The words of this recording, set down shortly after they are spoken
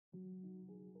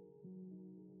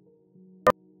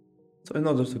So in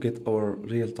order to get our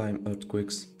real-time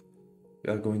earthquakes,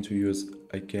 we are going to use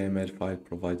a KML file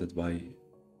provided by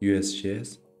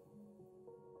USGS.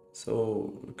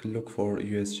 So you can look for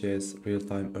USGS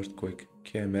real-time earthquake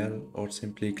KML or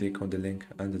simply click on the link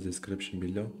in the description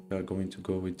below. We are going to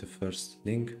go with the first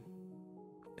link.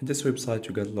 In this website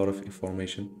you get a lot of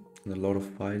information and a lot of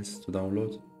files to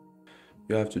download.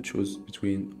 You have to choose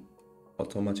between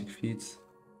automatic feeds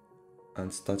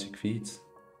and static feeds.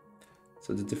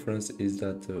 So the difference is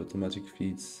that the automatic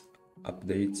feeds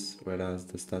updates, whereas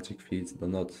the static feeds do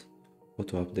not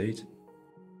auto-update.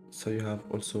 So you have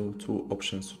also two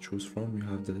options to choose from. You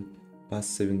have the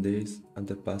past 7 days and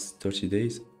the past 30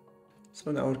 days. So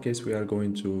in our case, we are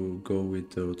going to go with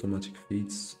the automatic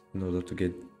feeds in order to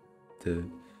get the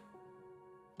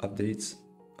updates,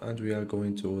 and we are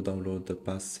going to download the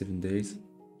past 7 days,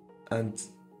 and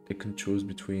you can choose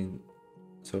between,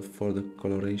 so for the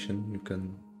coloration you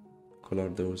can color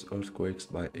those earthquakes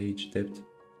by age, depth,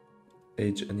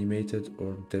 age animated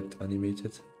or depth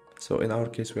animated. So in our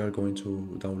case we are going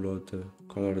to download the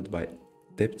colored by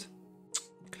depth.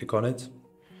 Click on it,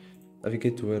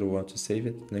 navigate to where we want to save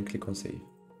it, and then click on save.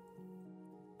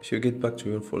 If you get back to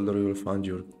your folder, you will find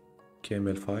your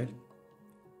KML file.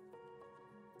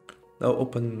 Now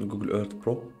open Google Earth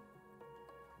Pro,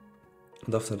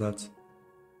 and after that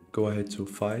go ahead to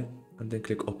File and then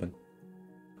click Open.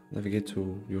 Navigate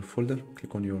to your folder,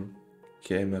 click on your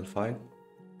KML file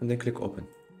and then click Open.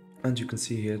 And you can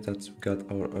see here that we got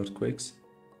our earthquakes.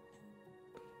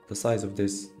 The size of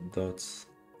this dots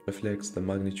reflects the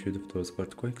magnitude of those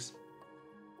earthquakes.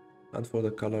 And for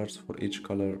the colors, for each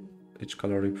color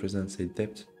represents a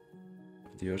depth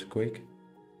of the earthquake.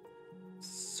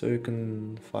 So you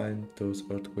can find those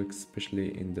earthquakes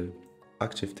especially in the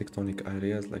active tectonic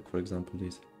areas, like for example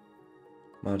this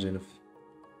margin of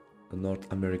the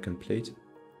North American plate. You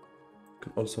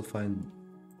can also find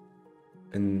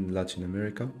in Latin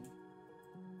America.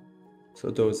 So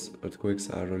those earthquakes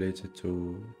are related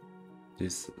to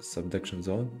this subduction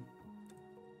zone.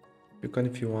 You can,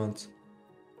 if you want,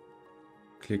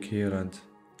 click here and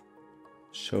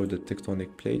show the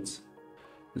tectonic plates.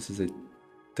 This is a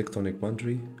tectonic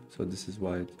boundary, so this is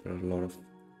why there are a lot of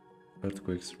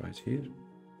earthquakes right here.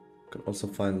 You can also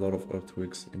find a lot of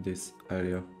earthquakes in this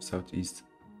area of Southeast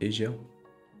Asia,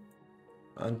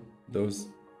 and those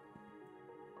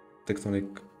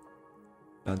tectonic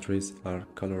boundaries are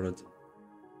colored,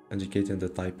 indicating the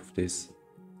type of this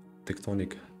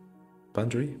tectonic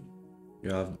boundary.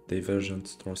 You have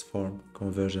divergent, transform,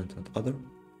 convergent, and other.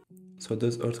 So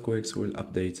those earthquakes will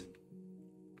update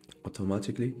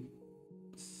automatically.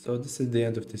 So this is the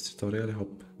end of this tutorial. I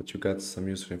hope that you got some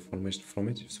useful information from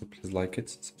it. So please like it,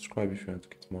 subscribe if you want to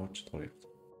get more tutorials.